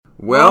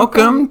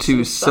Welcome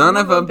to Son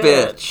of a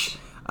Bitch.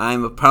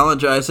 I'm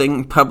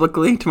apologizing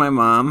publicly to my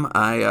mom.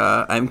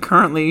 I'm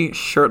currently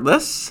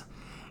shirtless,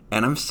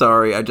 and I'm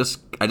sorry. I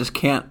just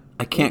can't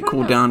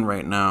cool down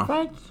right now.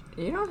 Fred,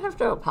 you don't have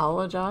to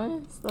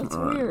apologize. That's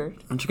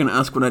weird. Aren't you gonna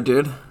ask what I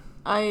did?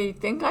 I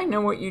think I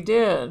know what you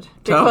did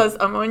because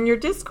I'm on your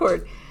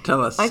Discord.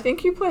 Tell us. I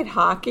think you played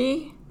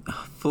hockey.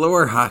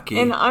 Floor hockey.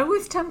 And I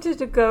was tempted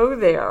to go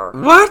there.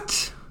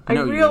 What?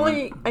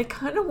 I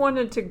kind of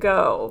wanted to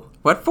go.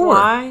 What for?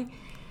 Why?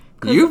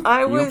 You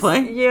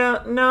play?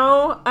 Yeah,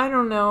 no, I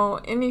don't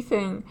know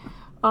anything.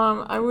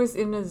 I was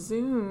in a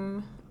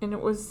Zoom, and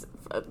it was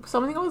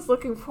something I was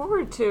looking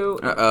forward to.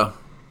 Uh-oh.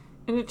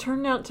 And it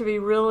turned out to be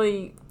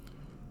really...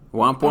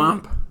 Womp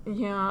womp?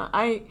 Yeah,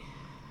 I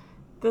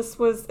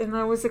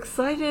was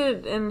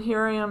excited, and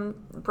here I am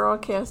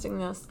broadcasting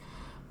this.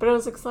 But I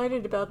was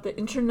excited about the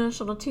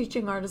International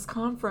Teaching Artists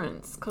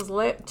Conference, because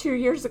 2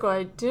 years ago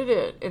I did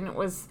it, and it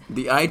was...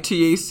 The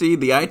ITAC,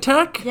 the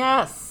ITAC?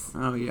 Yes.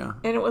 Oh, yeah.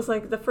 And it was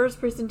like, the first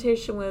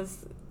presentation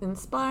was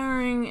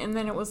inspiring, and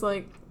then it was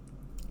like,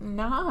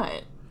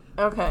 not.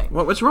 Okay.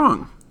 What was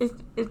wrong?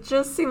 It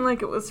just seemed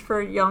like it was for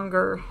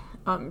younger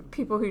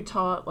people who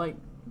taught, like,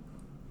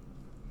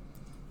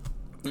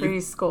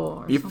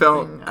 preschool or you something.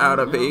 felt out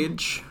of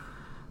age?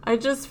 I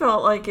just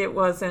felt like it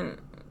wasn't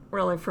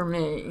really for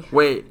me.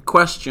 Wait,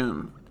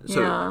 question. So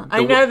yeah,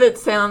 I know that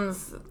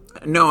sounds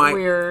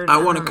weird. I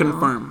want to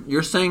confirm.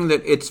 You're saying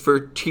that it's for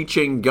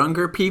teaching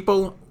younger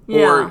people,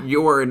 yeah. Or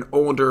you're an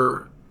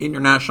older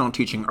international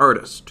teaching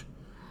artist?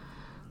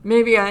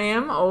 Maybe I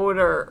am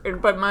older,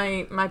 but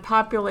my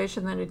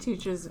population that it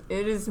teaches,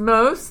 it is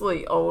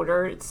mostly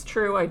older. It's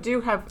true. I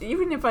do have,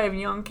 even if I have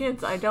young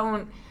kids, I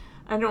don't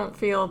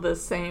feel the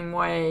same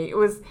way. It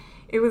was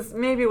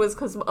maybe it was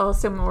because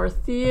also more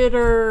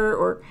theater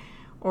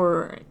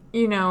or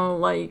you know,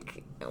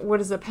 like, what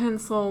does a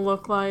pencil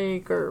look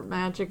like, or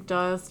magic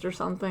dust or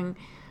something.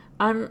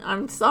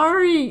 I'm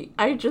sorry.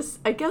 I guess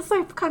I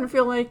kind of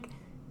feel like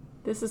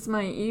this is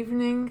my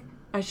evening.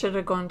 I should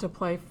have gone to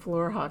play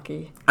floor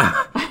hockey.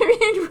 I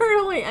mean,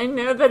 really, I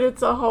know that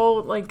it's a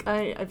whole, like,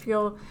 I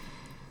feel,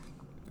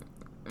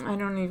 I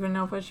don't even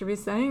know if I should be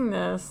saying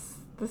this.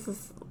 This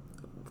is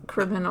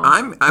criminal.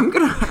 I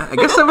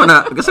guess I'm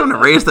gonna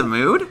raise the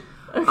mood.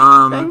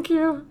 Thank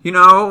you. You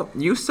know,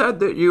 you said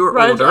that you were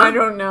older. I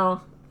don't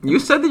know. You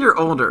said that you're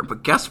older,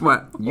 but guess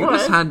what? You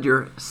just had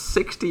your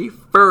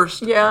 61st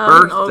birthday.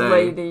 I'm an old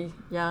lady,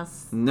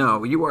 yes.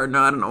 No, you are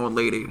not an old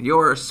lady.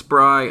 You're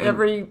spry.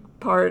 Every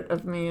part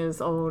of me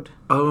is old.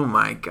 Oh,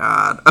 my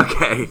God.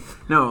 Okay.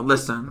 No,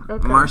 listen.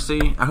 Okay.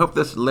 Marcie, I hope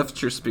this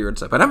lifts your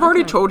spirits up. And I've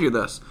already told you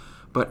this,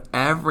 but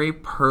every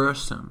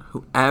person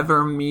who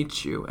ever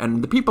meets you,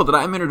 and the people that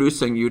I'm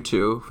introducing you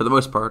to, for the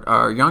most part,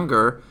 are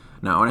younger.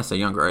 Now, when I say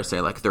younger, I say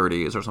like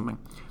 30s or something.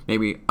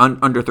 Maybe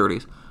under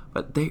 30s.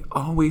 But they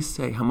always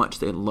say how much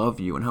they love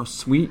you and how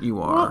sweet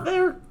you are.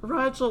 Well,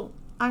 Rigel,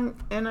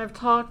 I've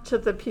talked to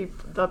the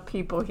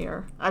people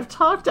here. I've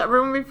talked to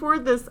everyone before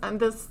this, and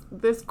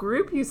this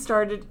group you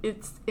started,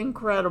 it's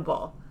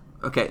incredible.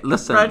 Okay,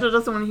 listen. Rigel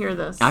doesn't want to hear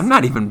this. I'm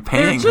not even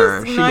paying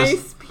her. They're just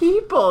nice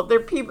people. They're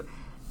people,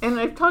 and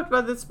I've talked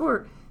about this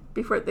before.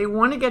 They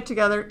want to get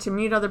together to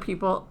meet other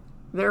people.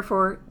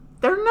 Therefore,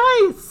 they're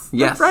nice.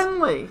 Yes. They're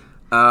friendly.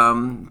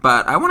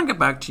 But I want to get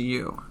back to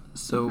you.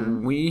 So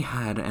we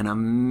had an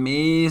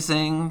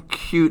amazing,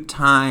 cute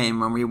time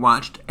when we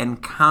watched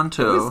Encanto.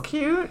 It was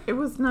cute. It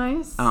was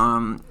nice.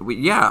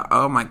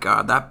 Oh my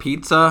God, that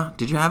pizza.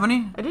 Did you have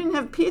any? I didn't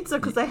have pizza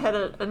because I had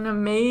an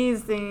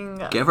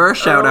amazing. Give her a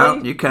shout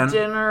out. You can.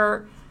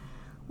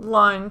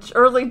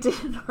 Early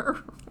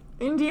dinner,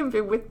 Indian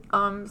food with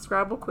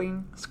Scrabble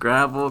Queen.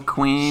 Scrabble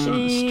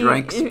Queen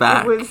strikes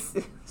back. It was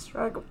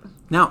Scrabble.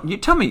 Now, you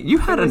tell me, you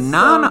had a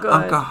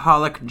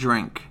non-alcoholic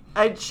drink.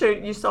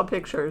 You saw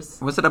pictures.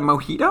 Was it a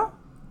mojito?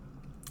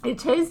 It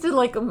tasted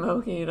like a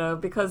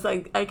mojito because I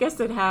guess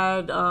it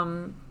had,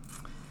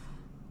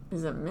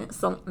 is it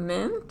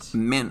mint?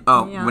 Mint.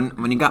 Oh, yeah.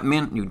 When you got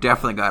mint, you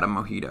definitely got a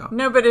mojito.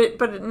 No, but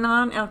it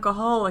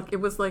non-alcoholic.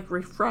 It was like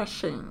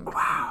refreshing.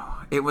 Wow.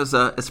 It was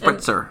a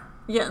spritzer.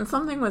 And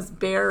something was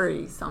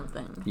berry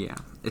something. Yeah.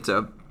 I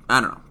don't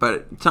know,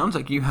 but it sounds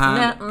like you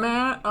had...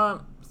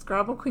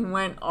 Scrabble Queen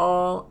went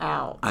all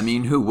out. I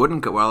mean, who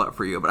wouldn't go all out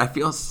for you? But I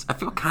feel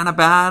kind of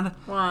bad.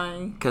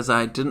 Why? Because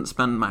I didn't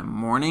spend my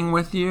morning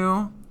with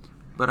you.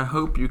 But I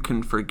hope you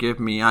can forgive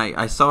me.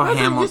 I saw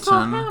Hamilton. You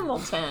saw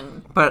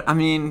Hamilton. But I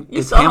mean,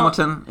 is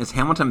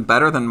Hamilton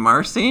better than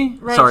Marcie?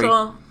 Rachel,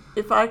 sorry.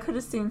 If I could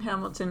have seen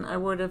Hamilton, I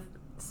would have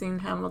seen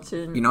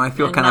Hamilton. You know, I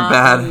feel kind of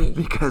bad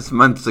because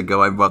months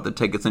ago I bought the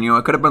tickets, and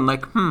I could have been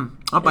like,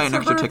 I'll buy an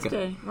extra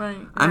ticket. Right?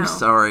 I'm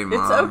sorry,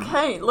 Mom. It's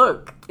okay.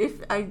 Look,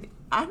 if I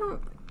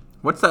don't.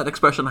 What's that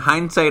expression?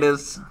 Hindsight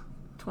is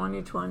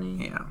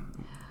 20/20. Yeah.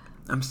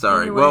 I'm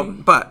sorry. Anyway. Well,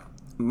 but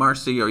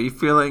Marcie, are you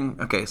feeling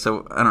okay?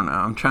 So I don't know.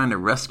 I'm trying to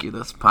rescue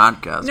this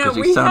podcast because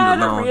you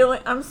sound alone.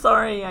 I'm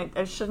sorry.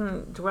 I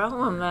shouldn't dwell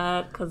on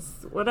that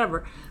because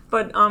whatever.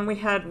 But we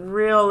had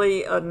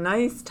really a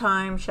nice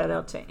time. Shout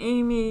out to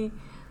Amy.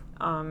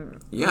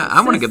 Yeah,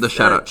 I want to give the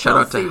shout out. Shout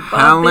out to Chelsea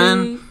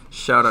Helen. Bubby.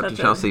 Shout out to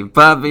Chelsea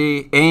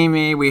Bubby,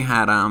 Amy. We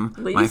had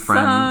my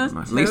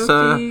friend Lisa,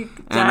 Sophie,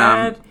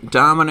 Dad, and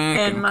Dominic,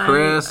 and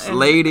Chris,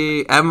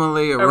 Lady,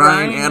 Emily,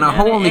 Orion, Anna.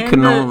 Holy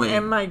cannoli!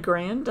 And my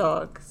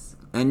granddogs.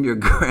 And your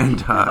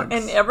granddogs.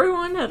 And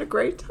everyone had a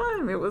great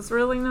time. It was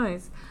really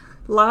nice.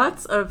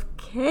 Lots of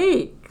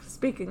cake.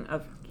 Speaking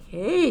of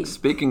cake.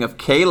 Speaking of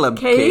Caleb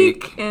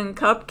cake and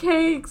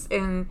cupcakes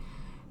and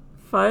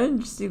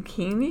fudge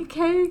zucchini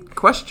cake.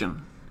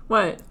 Question.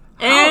 What?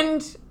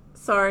 And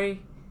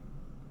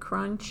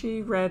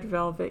crunchy red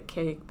velvet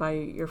cake by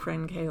your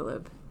friend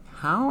Caleb.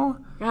 How?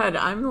 God,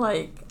 I'm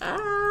like,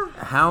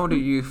 How do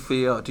you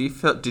feel?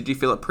 Did you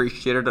feel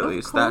appreciated at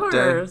least that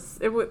day?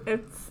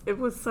 It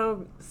was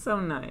so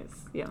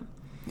nice. Yeah.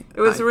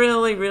 It was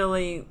really,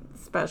 really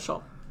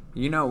special.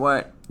 You know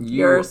what?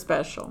 You're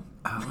special.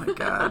 Oh my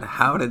God!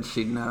 How did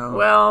she know?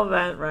 Well,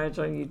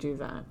 Rigel, you do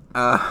that.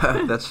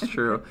 That's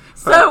true.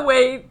 So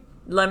wait,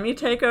 let me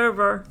take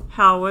over.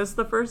 How was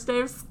the first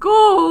day of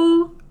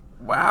school?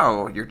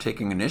 Wow, you're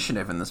taking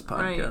initiative in this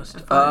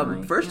podcast.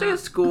 Right, first day of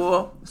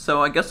school.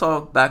 So I guess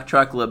I'll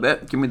backtrack a little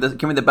bit. Give me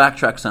the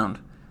backtrack sound.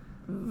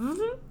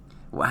 Mm-hmm.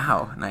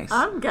 Wow, nice.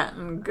 I'm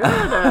getting good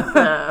at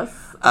this.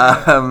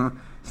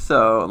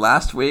 So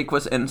last week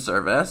was in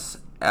service,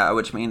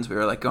 which means we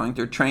were like going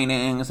through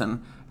trainings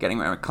and getting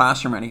my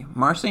classroom ready.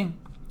 Marcie,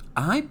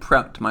 I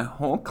prepped my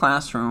whole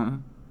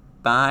classroom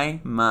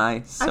by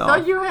myself. I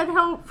thought you had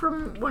help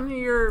from one of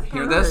your parents.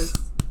 Hear this?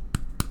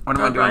 What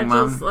am I doing,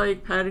 Rigel's Mom?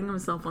 like patting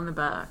himself on the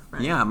back.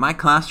 Right? Yeah, my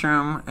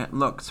classroom, it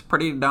looks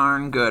pretty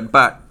darn good.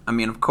 But, I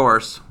mean, of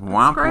course,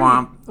 womp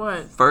womp.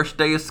 What? First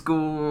day of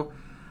school,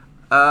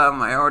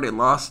 I already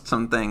lost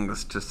some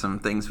things to some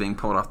things being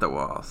pulled off the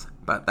walls.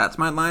 But that's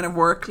my line of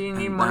work. Do you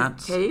need more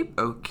tape?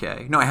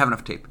 Okay. No, I have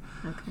enough tape.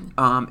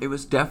 Okay. It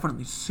was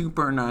definitely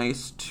super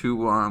nice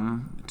to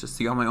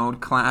see all my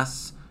old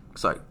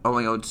all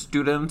my old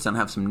students and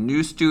have some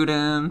new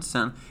students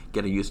and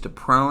get used to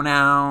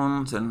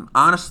pronouns. And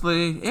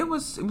honestly, it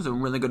was a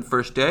really good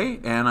first day,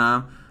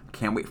 and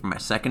can't wait for my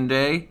second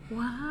day.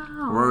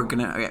 Wow.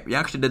 We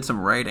actually did some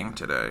writing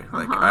today.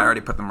 Like I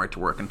already put them right to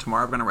work, and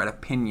tomorrow we're gonna write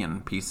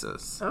opinion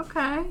pieces.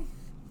 Okay.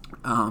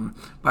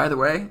 By the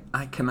way,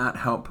 I cannot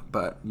help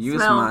but use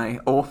my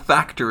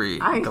olfactory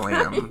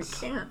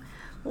glands. I can't.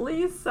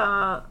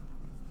 Lisa,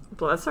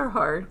 bless her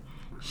heart,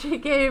 she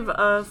gave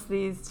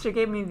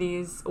me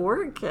these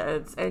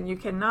orchids, and you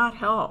cannot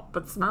help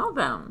but smell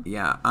them.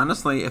 Yeah,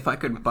 honestly, if I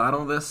could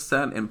bottle this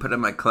scent and put it in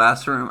my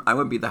classroom, I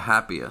would be the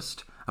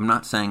happiest. I'm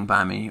not saying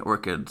buy me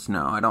orchids.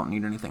 No, I don't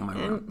need anything in my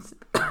room.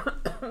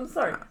 I'm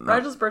sorry.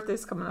 Rigel's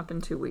birthday's coming up in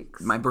 2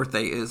 weeks. My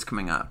birthday is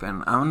coming up,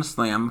 and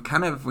honestly,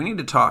 we need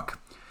to talk.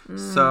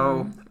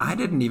 So I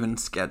didn't even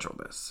schedule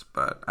this,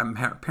 but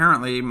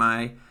apparently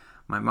my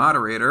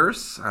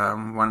moderators,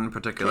 one in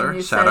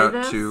particular, shout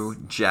out to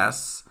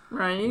Jess,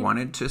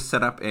 wanted to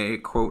set up a,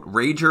 quote,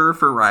 rager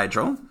for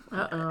Rigel.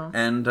 Uh-oh.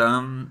 And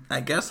I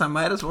guess I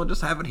might as well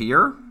just have it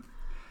here.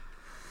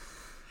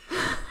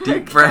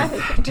 Deep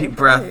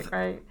breath.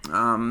 Right.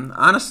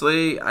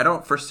 Honestly, I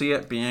don't foresee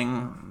it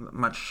being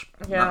much.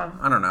 Yeah.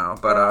 I don't know,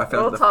 but I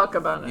feel we'll talk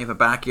about it. You have a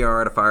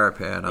backyard, a fire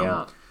pit.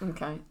 Yeah.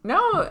 Okay.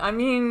 No, I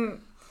mean,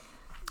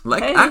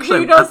 actually,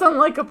 who doesn't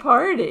like a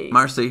party?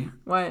 Marcie.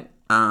 What?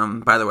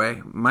 By the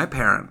way, my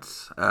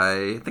parents,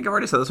 I think I've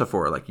already said this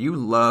before, like, you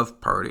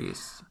love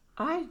parties.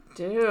 I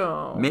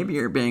do. Maybe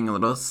you're being a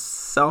little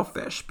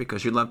selfish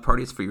because you love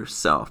parties for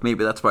yourself.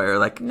 Maybe that's why you're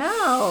like...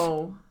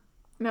 No.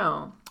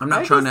 I'm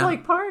not trying to... I just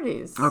like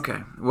parties. Okay.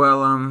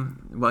 Well,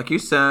 like you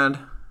said,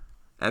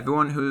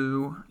 everyone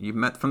who you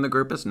met from the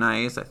group is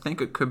nice. I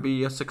think it could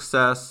be a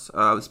success.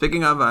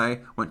 Speaking of, I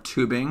went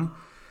tubing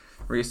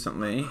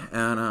recently,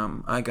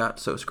 and I got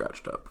so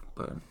scratched up.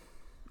 But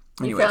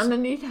anyways. You found a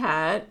neat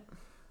hat.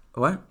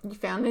 What? You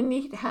found a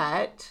neat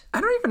hat. I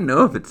don't even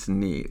know if it's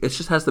neat. It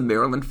just has the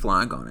Maryland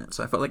flag on it,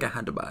 so I felt like I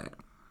had to buy it.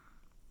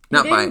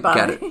 Not buy it,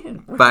 get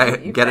it. Buy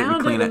it, get it,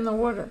 and clean it. In the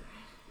water.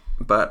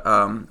 But,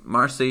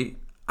 Marcie,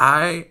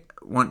 I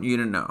want you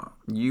to know,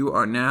 you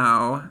are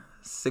now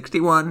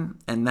 61,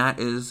 and that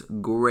is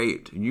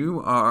great.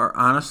 You are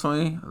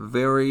honestly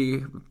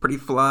pretty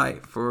fly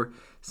for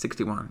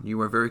 61.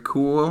 You are very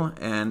cool,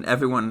 and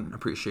everyone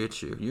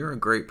appreciates you. You're a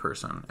great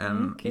person,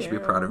 and you should be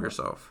proud of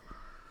yourself.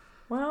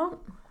 Well,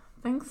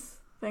 thanks.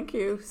 Thank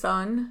you,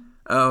 son.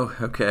 Oh,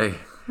 okay.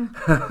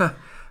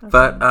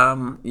 But,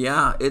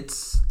 yeah,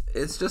 it's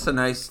just a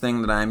nice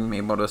thing that I'm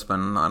able to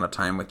spend a lot of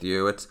time with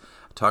you. It's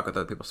talk with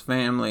other people's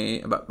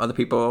family, about other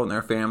people and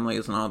their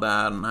families and all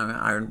that.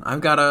 And I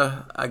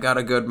got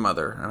a good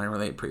mother, and I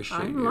really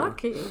appreciate you. I'm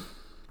lucky.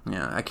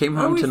 Yeah, I came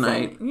home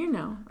tonight.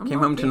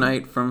 Home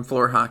tonight from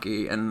floor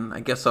hockey, and I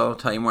guess I'll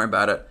tell you more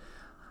about it.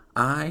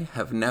 I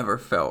have never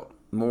felt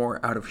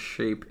more out of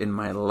shape in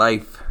my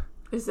life.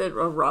 Is it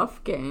a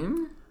rough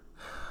game?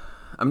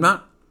 I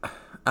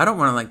don't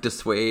want to like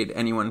dissuade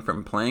anyone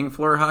from playing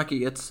floor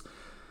hockey.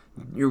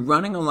 You're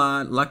running a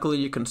lot. Luckily,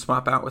 you can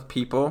swap out with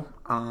people.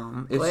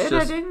 Glad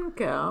I didn't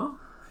go.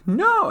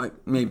 No,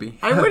 maybe.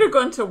 I would have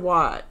gone to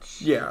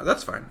watch. Yeah,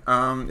 that's fine.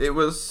 It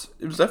was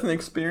definitely an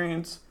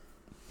experience.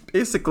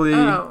 Basically,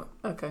 Oh,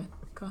 okay.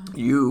 Go ahead.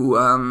 you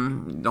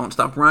don't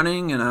stop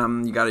running,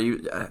 and you gotta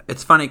use.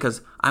 It's funny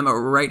because I'm a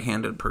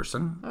right-handed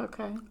person.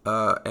 Okay.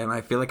 And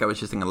I feel like I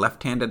was using a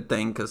left-handed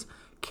thing because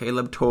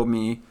Caleb told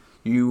me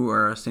you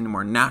are seeming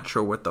more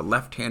natural with the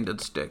left-handed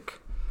stick.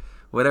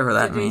 Whatever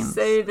that means. Did he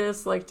say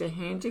this like to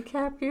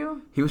handicap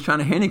you? He was trying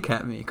to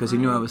handicap me because he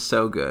knew I was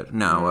so good.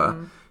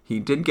 No, he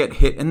did get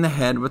hit in the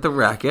head with a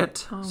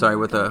racket. Oh Sorry,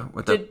 with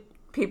a.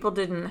 People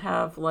didn't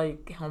have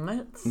like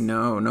helmets?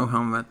 No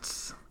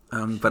helmets.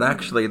 But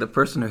actually, the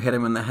person who hit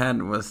him in the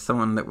head was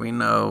someone that we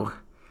know.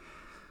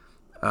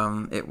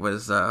 It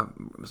was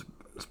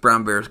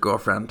Brown Bear's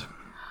girlfriend.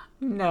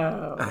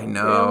 No. I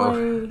know.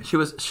 Really?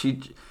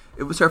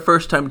 It was her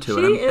first time too.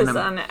 She is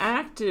an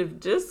active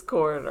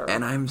discorder.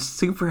 And I'm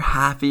super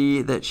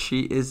happy that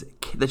she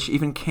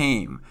even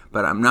came.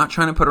 But I'm not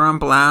trying to put her on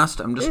blast.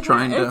 I'm just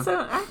trying to. It's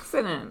an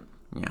accident.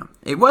 Yeah,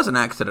 it was an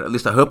accident. At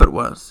least I hope it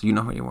was. You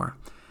know who you were.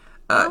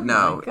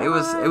 No,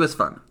 it was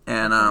fun.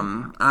 And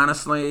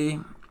honestly,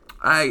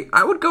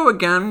 I would go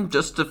again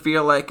just to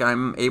feel like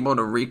I'm able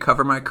to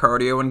recover my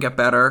cardio and get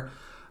better.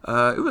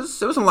 It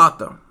was a lot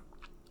though.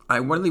 I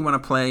really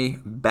want to play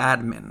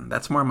badminton.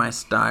 That's more my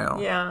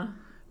style. Yeah.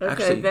 Okay,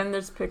 actually, then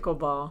there's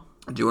pickleball.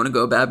 Do you want to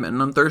go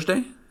badminton on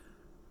Thursday?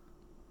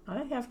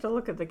 I have to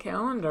look at the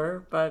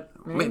calendar, but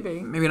maybe.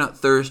 Maybe not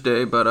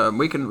Thursday, but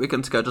we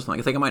can schedule something.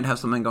 I think I might have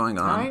something going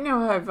on. I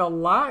know I have a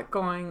lot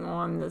going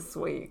on this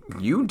week.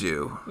 You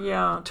do?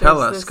 Yeah.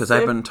 Tell us, because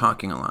I've been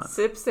talking a lot.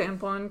 Sip,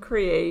 Sample, and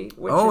Create,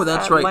 which is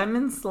that's at right.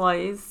 Lemon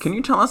Slice. Can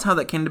you tell us how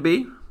that came to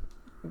be?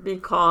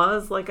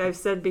 Because, like I've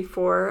said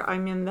before,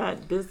 I'm in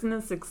that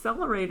business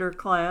accelerator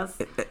class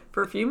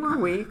for a few more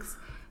weeks,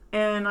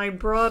 and I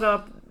brought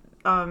up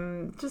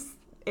just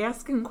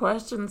asking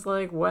questions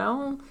like,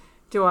 well,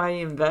 do I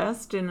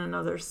invest in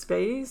another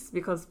space?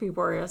 Because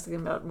people are asking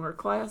about more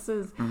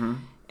classes. Mm-hmm.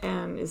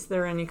 And is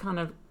there any kind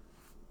of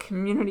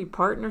community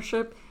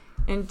partnership?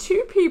 And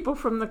 2 people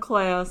from the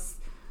class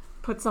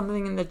put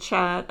something in the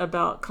chat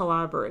about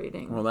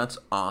collaborating. Well, that's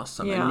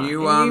awesome. Yeah, and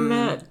you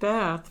met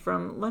Beth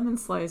from Lemon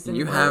Slice, and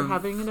we're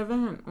having an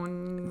event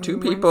on 2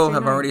 people Wednesday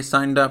have night. already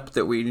signed up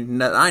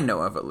that I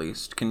know of at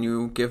least. Can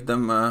you give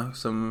them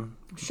some...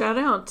 Shout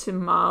out to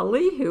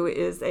Molly, who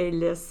is a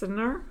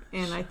listener,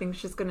 and I think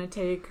she's going to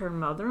take her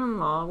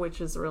mother-in-law,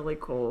 which is really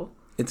cool.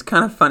 It's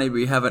kind of funny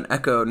we have an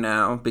echo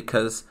now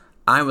because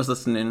I was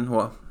listening,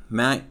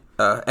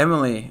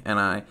 Emily and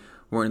I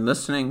were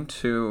listening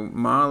to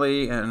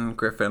Molly and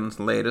Griffin's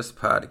latest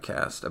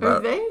podcast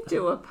about... They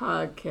do a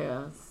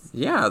podcast.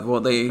 Yeah,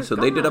 well, they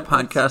did a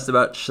podcast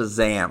about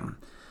Shazam.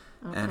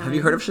 Okay. And have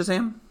you heard of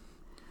Shazam?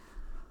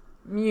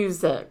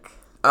 Music.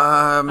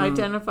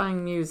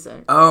 Identifying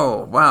music.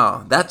 Oh,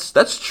 wow.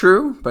 That's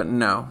true, but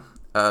no.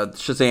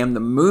 Shazam the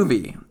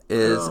movie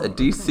is a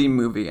DC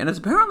movie, and it's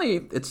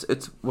apparently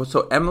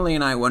so Emily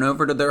and I went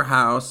over to their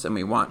house and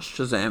we watched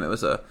Shazam.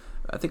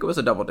 I think it was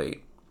a double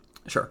date.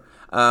 Sure.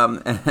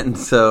 And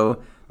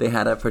so they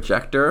had a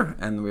projector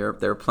and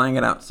they were playing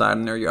it outside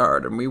in their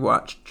yard and we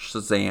watched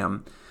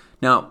Shazam.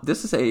 Now,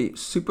 this is a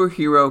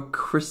superhero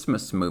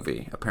Christmas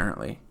movie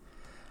apparently.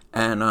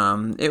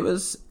 And it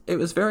was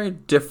very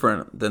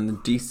different than the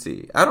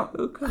DC.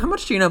 How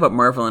much do you know about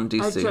Marvel and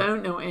DC? I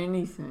don't know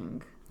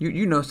anything.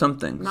 You know some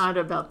things. Not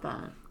about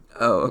that.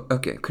 Oh,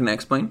 okay. Can I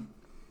explain?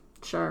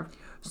 Sure.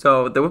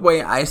 So the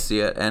way I see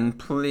it, and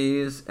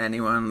please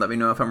anyone let me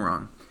know if I'm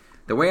wrong.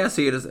 The way I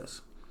see it is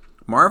this.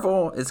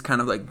 Marvel is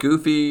kind of like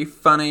goofy,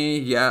 funny,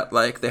 yet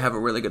like they have a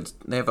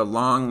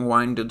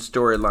long-winded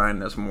storyline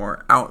that's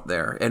more out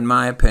there. In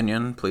my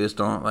opinion, please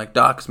don't like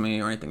dox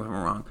me or anything if I'm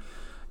wrong.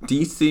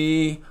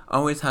 DC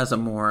always has a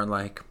more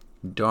like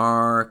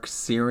dark,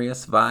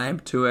 serious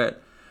vibe to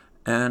it,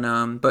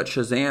 and but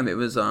Shazam it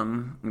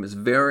was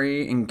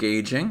very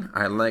engaging.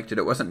 I liked it.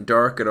 It wasn't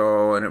dark at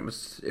all, and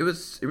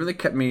it really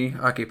kept me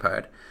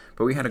occupied.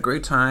 But we had a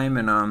great time,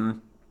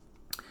 and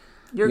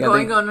You're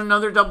going on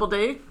another double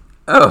date?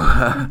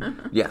 Oh,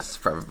 yes,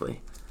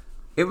 probably.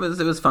 It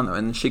was fun though,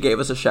 and she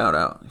gave us a shout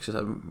out. She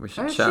said we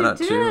should shout out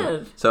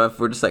to. So if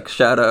we're just like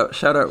shout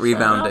out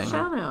rebounding.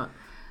 Shout out.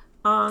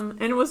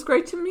 And it was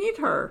great to meet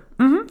her.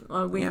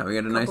 Mm-hmm. We had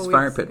a nice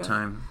fire pit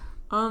time.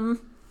 Sorry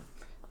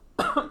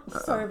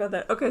about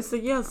that. Okay, so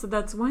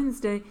that's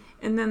Wednesday.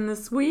 And then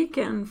this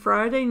weekend,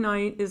 Friday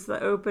night, is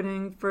the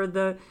opening for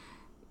the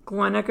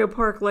Glen Echo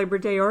Park Labor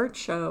Day Art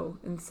Show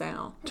in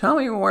Sal. Tell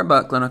me more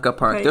about Glen Echo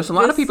Park. Okay, there's a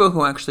lot of people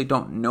who actually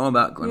don't know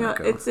about Glen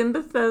Echo. Yeah, it's in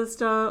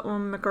Bethesda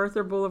on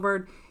MacArthur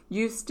Boulevard.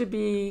 Used to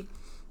be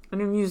an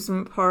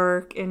amusement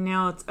park, and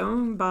now it's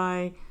owned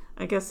by,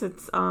 I guess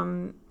it's...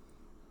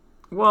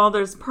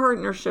 there's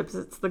partnerships.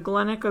 It's the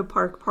Glen Echo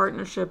Park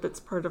Partnership. It's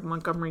part of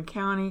Montgomery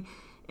County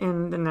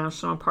and the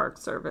National Park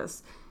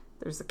Service.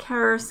 There's a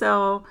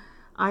carousel.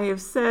 I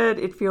have said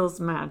it feels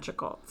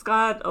magical. It's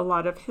got a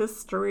lot of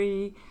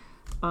history,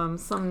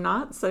 some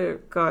not so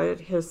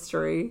good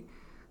history,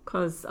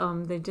 because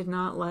they did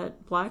not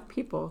let black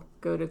people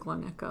go to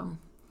Glen Echo.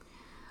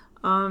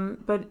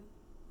 But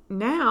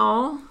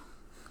now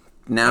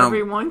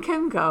everyone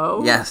can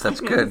go. Yes,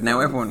 that's good. Now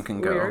everyone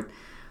can weird. go.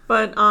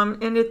 But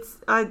and it's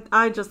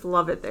I just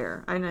love it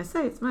there, and I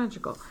say it's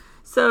magical.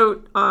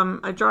 So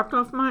I dropped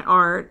off my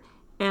art,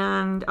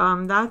 and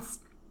that's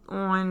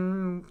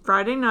on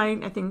Friday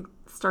night. I think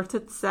starts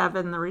at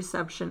 7, the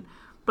reception.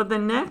 But the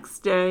next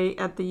day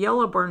at the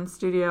Yellowburn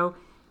Studio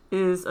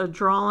is a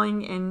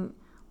drawing and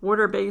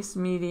water-based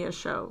media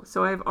show.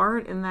 So I have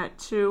art in that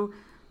too.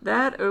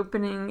 That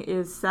opening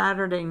is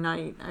Saturday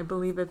night. I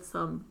believe it's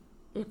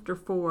after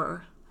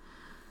 4.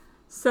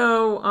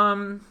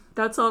 So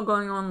that's all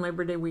going on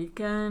Labor Day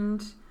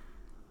weekend.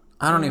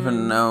 I don't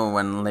even know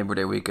when Labor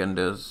Day weekend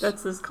is.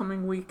 That's this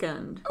coming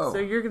weekend. Oh. So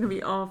you're going to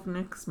be off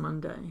next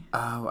Monday.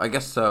 Oh, I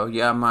guess so.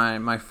 Yeah,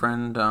 my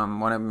friend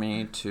wanted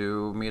me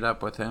to meet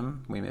up with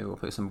him. Maybe we'll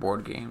play some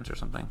board games or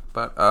something.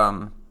 But,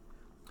 oh,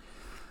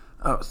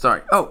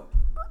 sorry. Oh,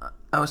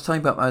 I was telling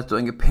you about I was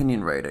doing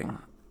opinion writing.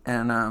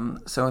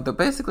 And so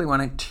basically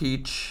when I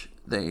teach,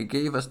 they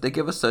give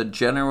us a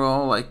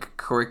general, like,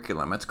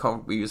 curriculum. It's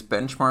called, we use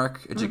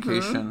benchmark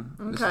education.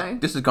 Mm-hmm. Okay.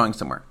 This is going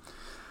somewhere.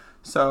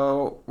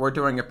 So we're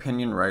doing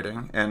opinion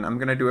writing, and I'm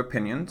going to do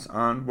opinions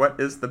on what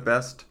is the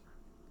best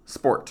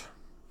sport.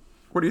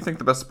 What do you think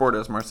the best sport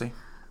is, Marcie?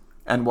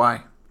 And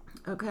why?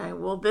 Okay,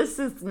 well, this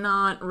is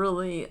not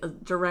really a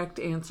direct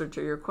answer to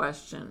your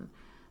question.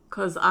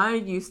 Because I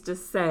used to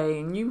say,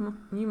 and you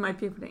might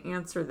be able to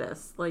answer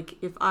this,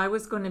 like if I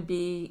was going to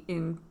be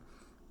in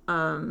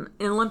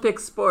Olympic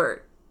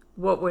sport,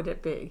 what would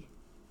it be?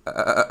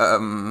 I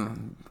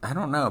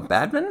don't know.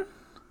 Badminton?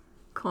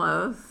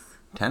 Close.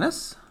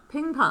 Tennis?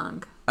 Ping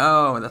pong.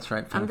 Oh, that's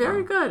right. I'm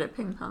very good at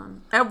ping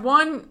pong. At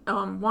one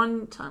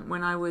time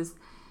when I was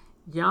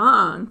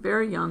young,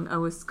 very young, I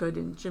was good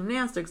in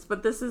gymnastics.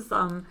 But this is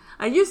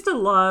I used to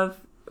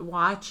love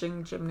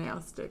watching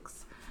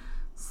gymnastics.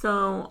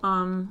 So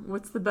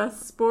what's the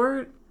best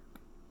sport?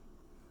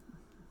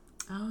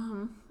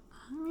 I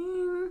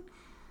mean,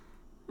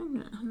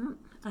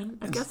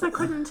 I guess I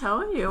couldn't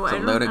tell you. It's a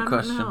loaded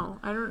question.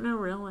 I don't know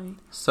really.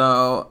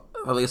 So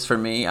at least for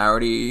me, I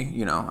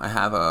already I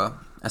have a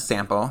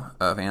sample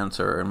of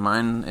answer, and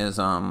mine is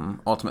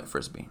ultimate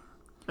frisbee.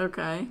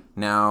 Okay.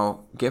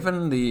 Now,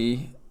 given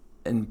the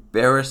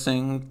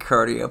embarrassing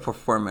cardio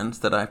performance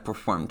that I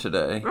performed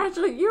today,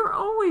 Rigel, you're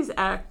always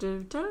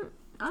active.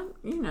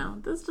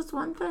 There's just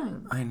one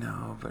thing. I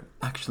know, but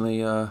actually,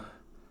 no,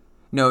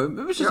 it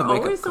was just you're a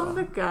wake-up always call. on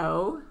the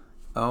go.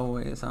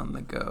 Always on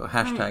the go. #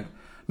 Right.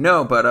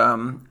 No, but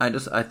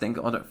I think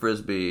ultimate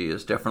frisbee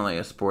is definitely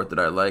a sport that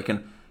I like,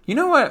 and you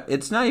know what?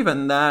 It's not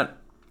even that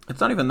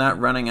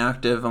running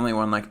active, only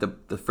when like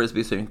the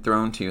frisbee's being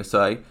thrown to you.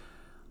 So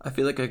I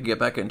feel like I could get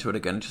back into it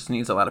again. It just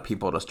needs a lot of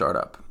people to start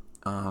up.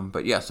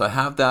 But yeah, so I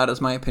have that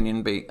as my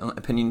opinion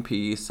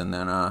piece, and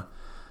then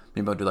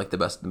maybe I'll do like the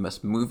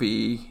best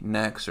movie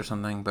next or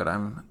something. But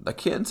the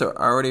kids are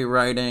already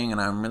writing,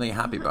 and I'm really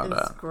happy about that.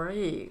 That's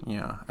great.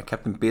 Yeah, I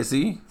kept them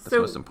busy. That's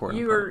so most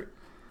important.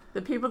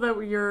 The people that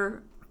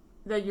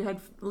you had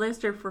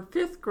last year for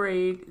 5th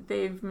grade,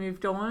 they've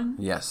moved on.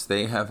 Yes,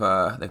 they have.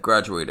 They've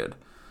graduated.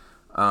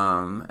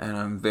 And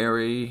I'm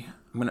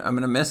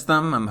gonna miss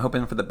them. I'm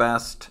hoping for the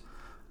best,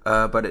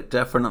 but it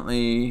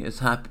definitely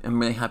is I'm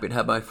really happy to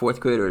have my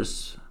 4th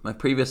graders, my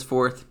previous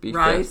 4th, be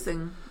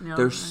rising. No,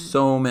 there's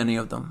so many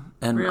of them,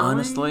 and really?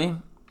 honestly,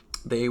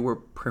 they were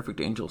perfect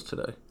angels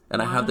today.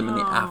 And I had them in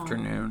the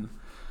afternoon,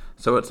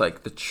 so it's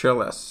like the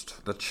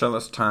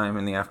chillest time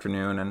in the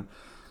afternoon. And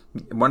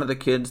one of the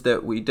kids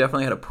that we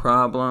definitely had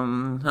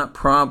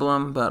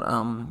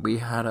we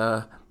had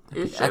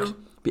to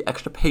be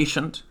extra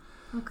patient.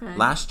 Okay.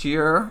 Last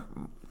year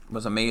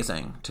was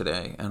amazing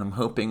today, and I'm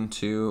hoping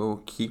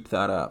to keep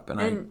that up.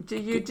 And do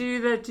you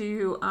do that? Do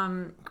you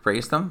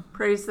praise them?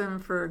 Praise them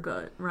for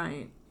good,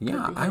 right?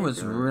 Yeah, I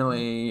was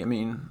really,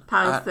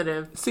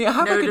 positive.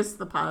 I notice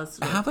the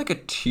positive. I have like a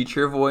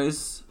teacher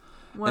voice,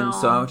 and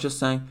so I was just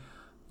saying,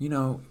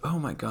 oh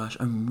my gosh,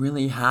 I'm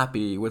really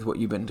happy with what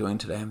you've been doing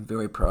today. I'm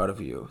very proud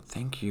of you.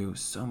 Thank you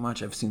so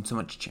much. I've seen so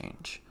much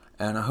change,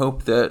 and I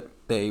hope that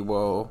they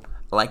will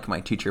like my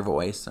teacher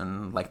voice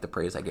and like the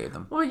praise I gave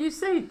them. Well, you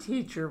say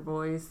teacher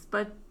voice,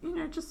 but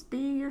just be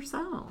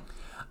yourself.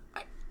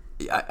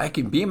 I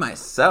can be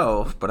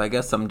myself, but I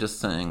guess I'm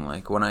just saying,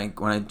 like when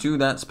I do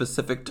that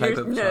specific type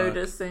of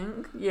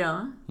noticing, talk,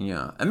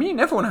 yeah.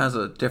 Everyone has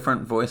a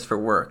different voice for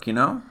work,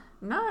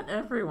 Not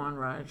everyone,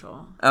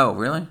 Rigel. Oh,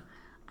 really?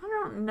 I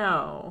don't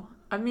know.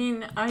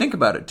 Think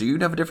about it. Do you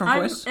have a different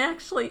voice?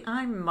 Actually,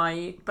 I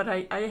might, but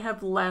I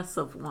have less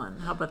of one.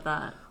 How about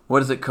that?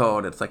 What is it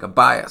called? It's like a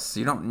bias.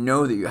 You don't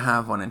know that you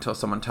have one until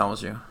someone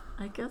tells you.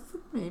 I guess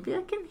maybe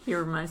I can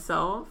hear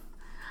myself.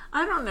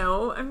 I don't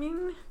know.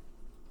 And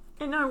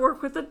I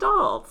work with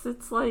adults.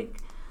 It's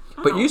like...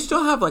 But you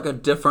still have like a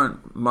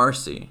different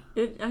Marcie.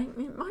 It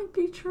might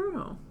be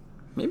true.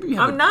 Maybe you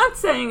have I'm not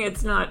saying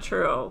it's not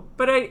true,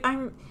 but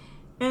I'm...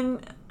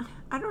 And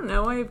I don't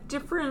know. I have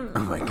different... Oh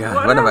my God.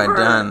 Whatever. What have I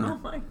done? Oh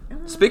my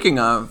God. Speaking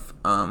of...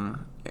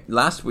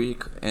 last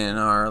week in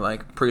our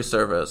like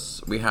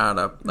pre-service, we had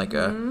a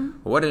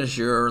what is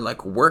your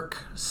like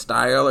work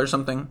style or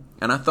something?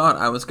 And I thought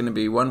I was going to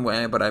be one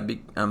way, but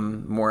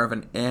I'm more of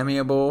an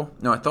amiable.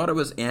 No, I thought it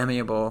was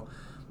amiable,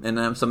 and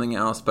I'm something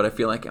else. But I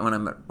feel like when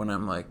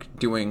I'm like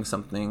doing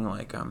something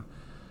like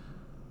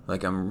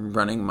I'm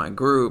running my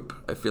group,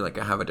 I feel like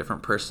I have a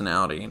different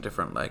personality and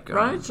different like.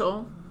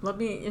 Rigel, let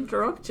me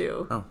interrupt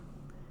you. Oh,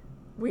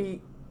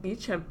 we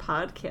each have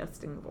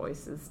podcasting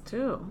voices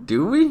too.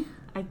 Do we?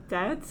 My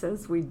dad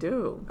says we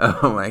do.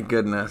 Oh my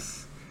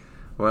goodness.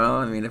 Well,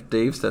 I mean, if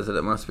Dave says it,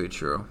 it must be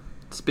true.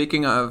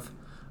 Speaking of,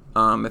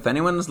 if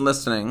anyone's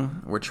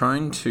listening, we're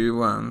trying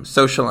to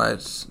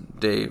socialize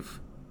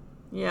Dave.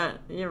 Yeah,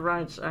 you're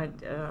right.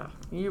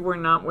 You were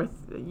not with.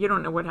 You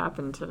don't know what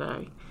happened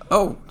today.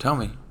 Oh, tell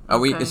me. Are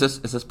we? Is this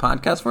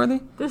podcast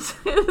worthy? This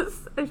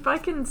is, if I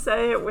can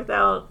say it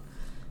without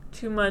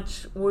too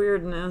much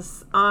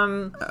weirdness.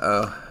 I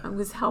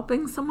was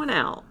helping someone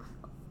out.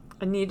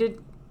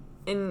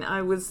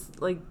 I was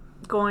like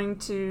going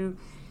to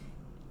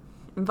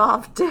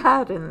involve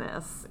Dad in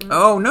this.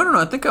 Oh no!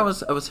 I think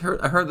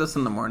I heard this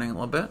in the morning a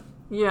little bit.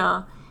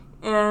 Yeah,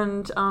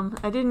 and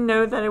I didn't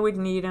know that I would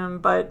need him,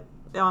 but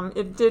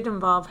it did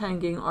involve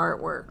hanging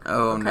artwork.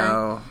 Oh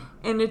no!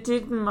 And it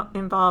did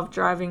involve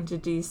driving to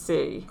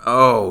D.C.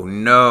 Oh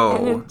no!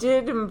 And it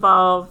did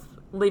involve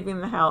leaving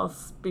the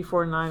house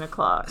before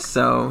 9:00.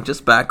 So,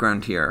 just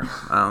background here.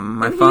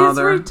 My and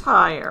father, he's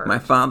retired. My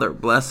father,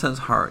 bless his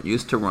heart,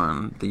 used to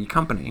run the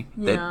company.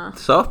 Yeah.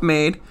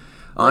 Self-made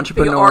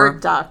entrepreneur. The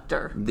art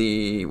doctor.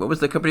 What was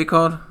the company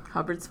called?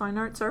 Hubbard's Fine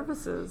Art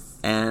Services.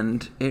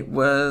 And it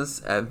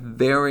was a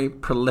very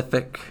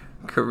prolific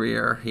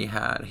career he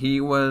had.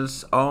 He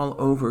was all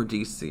over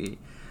D.C.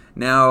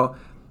 Now,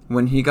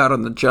 when he got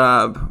on the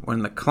job,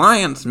 when the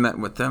clients met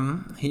with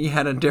him, he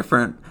had a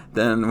different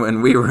than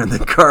when we were in the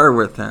car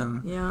with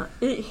him. Yeah.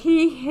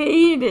 He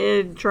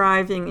hated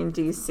driving in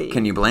D.C.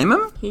 Can you blame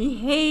him? He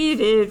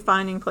hated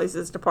finding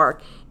places to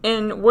park.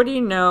 And what do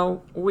you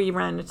know? We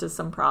ran into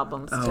some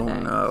problems today. Oh,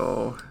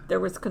 no.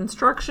 There was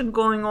construction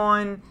going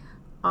on.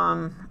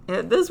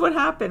 This is what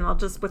happened. I'll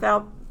just,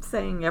 without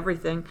saying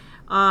everything.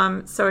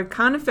 So I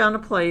kind of found a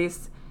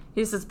place.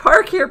 He says,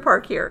 park here,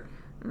 park here.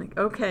 I'm like,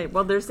 okay,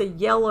 well, there's a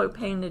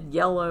painted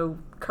yellow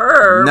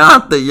curb.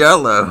 Not the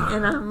yellow.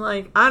 And I'm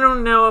like, I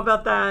don't know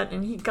about that.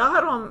 And he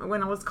got on,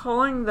 when I was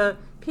calling the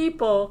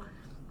people,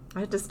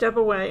 I had to step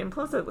away. And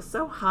plus, it was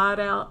so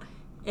hot out.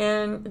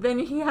 And then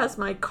he has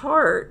my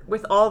cart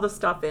with all the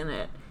stuff in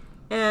it.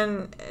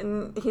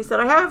 And he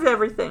said, I have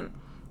everything.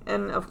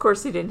 And, of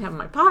course, he didn't have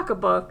my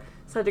pocketbook.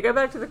 So I had to go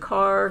back to the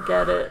car,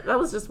 get it. That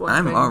was just one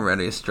thing. I'm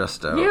already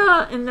stressed out.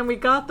 Yeah, and then we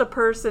got the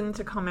person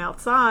to come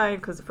outside,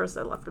 because at first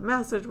I left a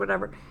message,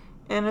 whatever.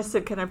 And I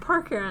said, can I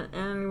park here?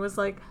 And he was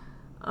like,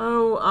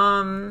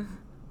 I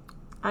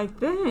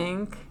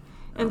think.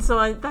 And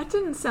so that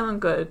didn't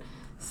sound good.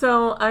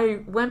 So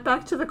I went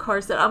back to the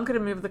car, said, I'm going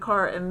to move the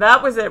car. And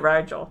that was it,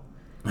 Rigel.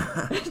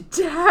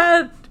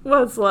 Dad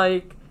was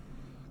like,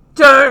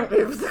 don't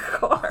move the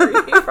car.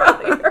 You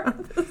probably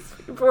heard this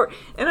before.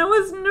 And I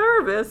was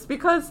nervous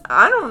because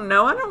I don't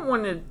know. I don't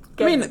want to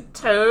get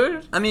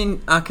towed. I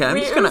mean, okay.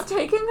 It was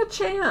taking a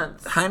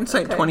chance.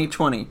 Hindsight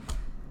 2020.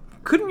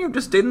 Couldn't you have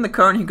just stayed in the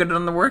car and he could have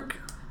done the work?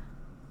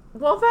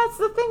 Well, that's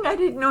the thing. I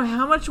didn't know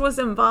how much was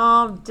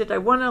involved. Did I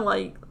want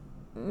to,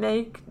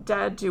 make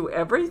Dad do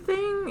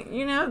everything?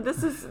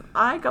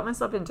 I got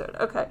myself into it.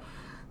 Okay.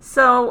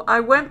 So I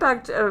went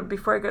back to,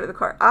 before I got to the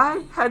car,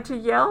 I had to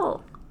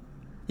yell.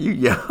 You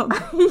yelled?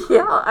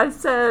 Yeah, I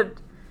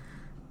said,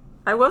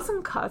 I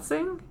wasn't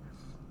cussing,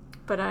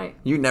 but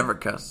You never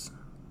cuss.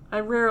 I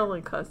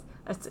rarely cuss.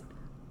 I said,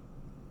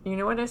 you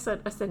know what I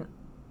said?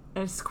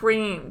 I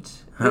screamed.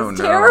 It's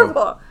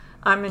terrible.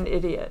 I'm an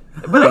idiot.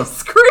 But I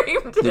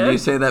screamed it. Did you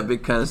say that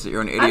because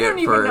you're an idiot I don't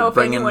even know if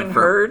anyone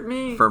heard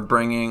me. For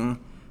bringing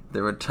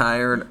the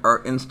retired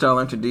art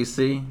installer to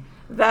D.C.?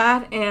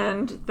 That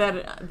and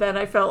that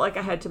I felt like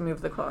I had to move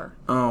the car.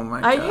 Oh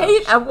my gosh. I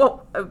hate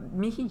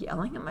me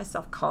yelling at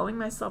myself, calling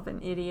myself an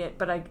idiot.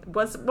 But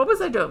what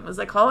was I doing? Was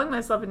I calling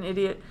myself an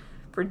idiot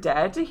for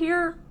Dad to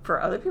hear?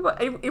 For other people?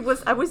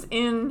 I was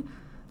in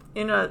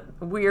a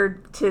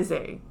weird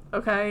tizzy.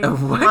 Okay,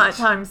 what?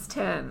 Times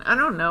 10. I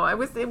don't know. It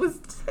was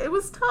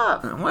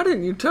tough. Why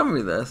didn't you tell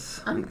me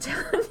this? I'm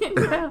telling you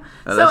now.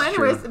 Oh, so,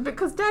 anyways, true.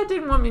 Because Dad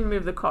didn't want me to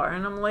move the car,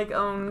 and I'm like,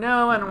 oh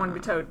no, I don't want to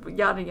be towed.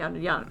 Yada yada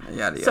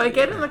yada. So I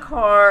get in the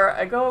car.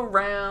 I go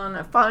around.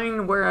 I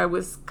find where I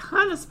was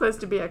kind of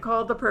supposed to be. I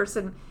called the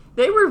person.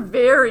 They were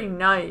very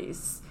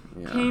nice.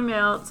 Yeah. Came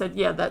out, said,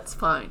 yeah, that's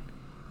fine.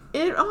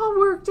 It all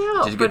worked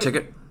out. Did you get a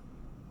ticket?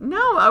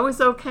 No, I was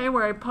okay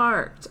where I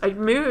parked. I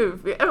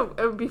moved.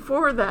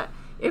 Before that.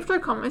 After I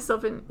called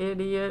myself an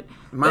idiot,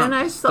 Mom, then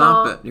I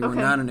saw... Stop it. You were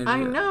not an idiot.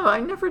 I know.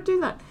 I never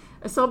do that.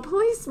 I saw a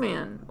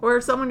policeman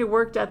or someone who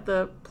worked at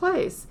the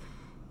place.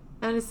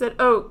 And I said,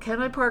 oh,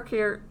 can I park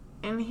here?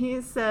 And he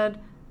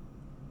said,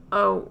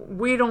 oh,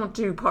 we don't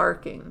do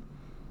parking.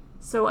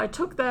 So I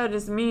took that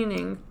as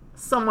meaning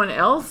someone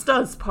else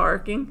does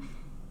parking,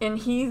 and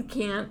he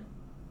can't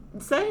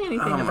say anything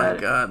about it. Oh my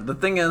God! The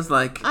thing is,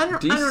 like, I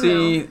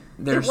DC,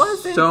 there's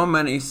so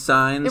many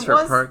signs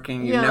for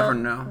parking. You never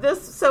know.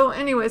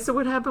 So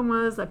what happened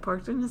was I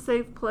parked in a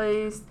safe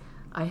place.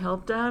 I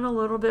helped out a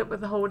little bit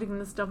with holding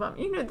the stuff up.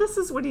 This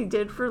is what he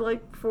did for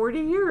like 40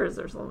 years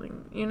or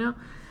something.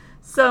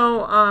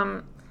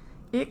 So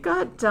it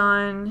got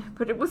done,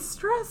 but it was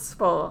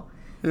stressful.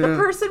 Yeah. The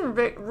person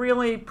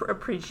really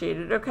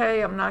appreciated it.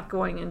 Okay, I'm not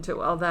going into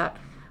all that,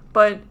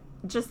 but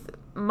just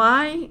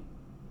me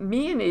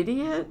an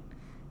idiot.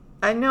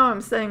 I know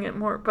I'm saying it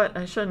more, but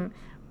I shouldn't.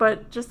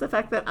 But just the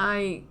fact that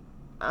I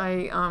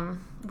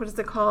what is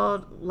it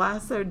called?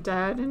 Lassoed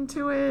Dad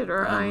into it,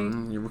 or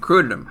you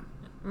recruited him.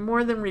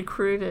 More than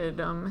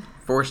recruited.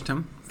 Forced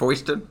him?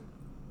 Foisted?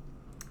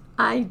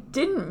 I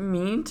didn't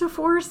mean to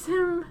force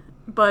him,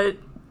 but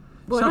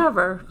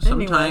whatever.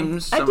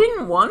 Sometimes. I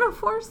didn't want to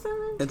force him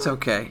into It's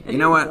okay. I you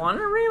know what? I didn't want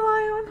to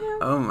rely on him.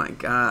 Oh my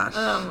gosh.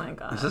 Oh my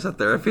gosh. Is this a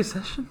therapy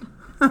session?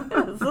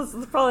 Yes, this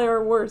is probably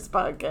our worst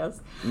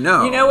podcast.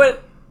 No. You know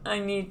what? I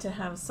need to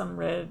have some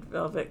red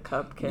velvet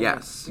cupcakes.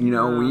 Yes.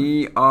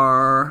 We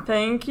are...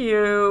 Thank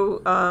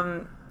you.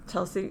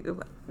 Chelsea,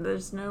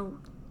 there's no...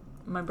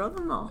 My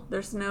brother-in-law.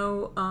 There's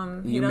no...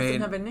 he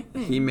doesn't have a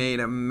nickname. He made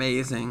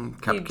amazing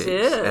cupcakes. He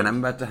did. And I'm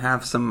about to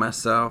have some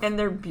myself. And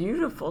they're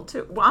beautiful,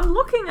 too. Well, I'm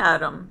looking at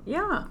them.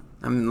 Yeah.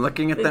 I'm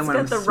looking at them when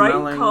I'm the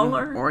smelling right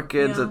color.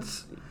 orchids. Yeah.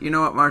 It's... You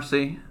know what,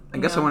 Marcie? I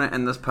guess I want to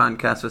end this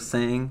podcast with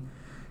saying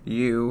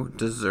you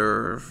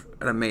deserve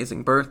an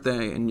amazing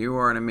birthday, and you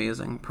are an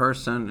amazing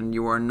person, and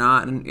you are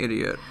not an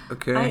idiot,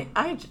 okay?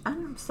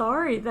 I'm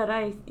sorry that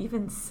I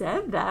even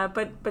said that,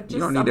 but just... You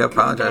don't need to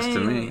apologize to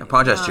me.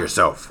 Apologize to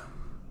yourself.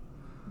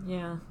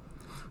 Yeah.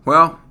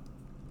 Well,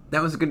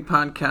 that was a good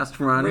podcast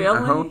run. Really?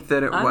 I hope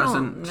that it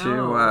wasn't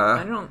too...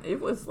 It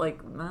was,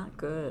 not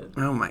good.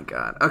 Oh, my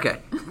God.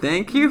 Okay.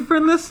 Thank you for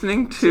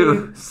listening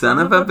to Son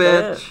of a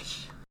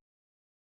Bitch.